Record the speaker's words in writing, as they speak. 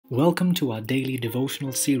Welcome to our daily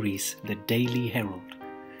devotional series, The Daily Herald.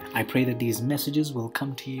 I pray that these messages will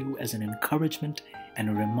come to you as an encouragement and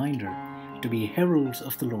a reminder to be heralds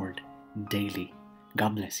of the Lord daily.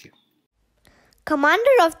 God bless you.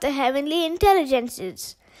 Commander of the Heavenly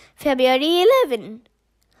Intelligences, February 11.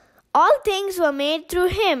 All things were made through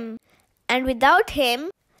him, and without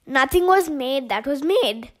him nothing was made that was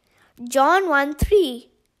made. John 1:3.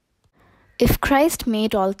 If Christ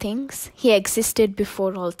made all things, he existed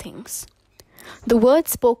before all things. The words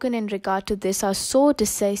spoken in regard to this are so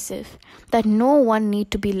decisive that no one need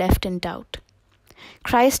to be left in doubt.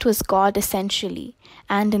 Christ was God essentially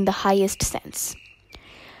and in the highest sense.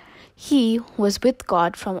 He was with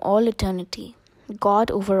God from all eternity, God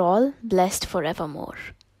over all, blessed forevermore.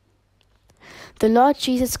 The Lord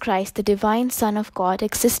Jesus Christ, the divine Son of God,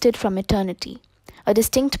 existed from eternity, a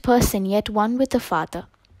distinct person yet one with the Father.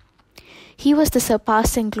 He was the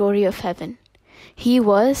surpassing glory of heaven. He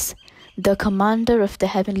was the commander of the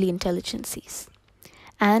heavenly intelligences,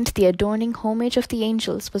 and the adorning homage of the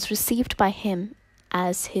angels was received by him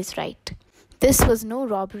as his right. This was no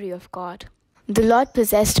robbery of God. The Lord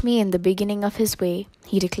possessed me in the beginning of his way,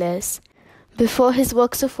 he declares. Before his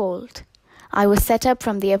works of old, I was set up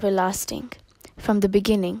from the everlasting, from the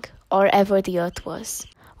beginning, or ever the earth was.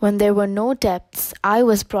 When there were no depths, I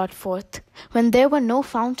was brought forth, when there were no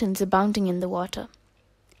fountains abounding in the water.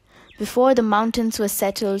 Before the mountains were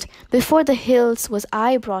settled, before the hills was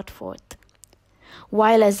I brought forth.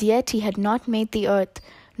 While as yet he had not made the earth,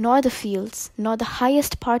 nor the fields, nor the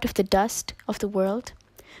highest part of the dust of the world,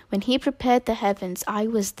 when he prepared the heavens, I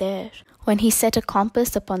was there, when he set a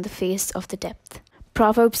compass upon the face of the depth.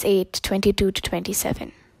 Proverbs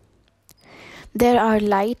 8:22-27. There are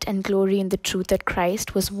light and glory in the truth that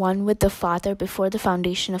Christ was one with the Father before the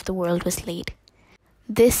foundation of the world was laid.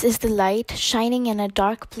 This is the light shining in a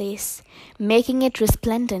dark place, making it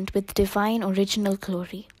resplendent with divine original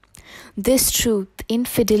glory. This truth,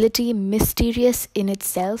 infidelity, mysterious in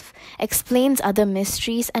itself, explains other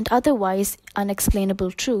mysteries and otherwise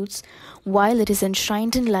unexplainable truths, while it is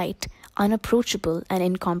enshrined in light, unapproachable and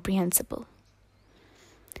incomprehensible.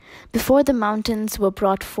 Before the mountains were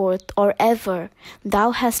brought forth, or ever,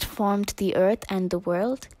 thou hast formed the earth and the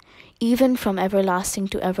world. Even from everlasting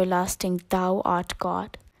to everlasting, thou art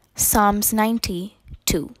God. Psalms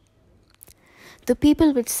 90:2. The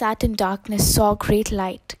people which sat in darkness saw great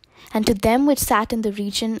light, and to them which sat in the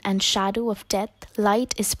region and shadow of death,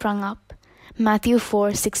 light is sprung up. Matthew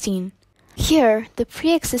 4:16. Here, the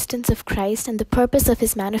pre-existence of Christ and the purpose of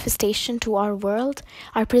his manifestation to our world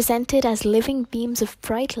are presented as living beams of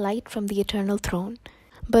bright light from the eternal throne.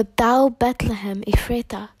 But thou, Bethlehem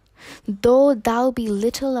Ephrathah, though thou be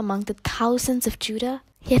little among the thousands of Judah,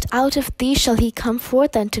 yet out of thee shall he come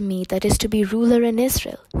forth unto me that is to be ruler in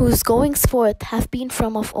Israel, whose goings forth have been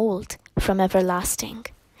from of old, from everlasting.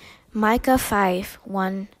 Micah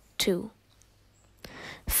 5:1-2.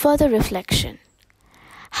 Further reflection.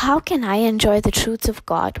 How can I enjoy the truths of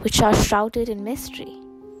God which are shrouded in mystery?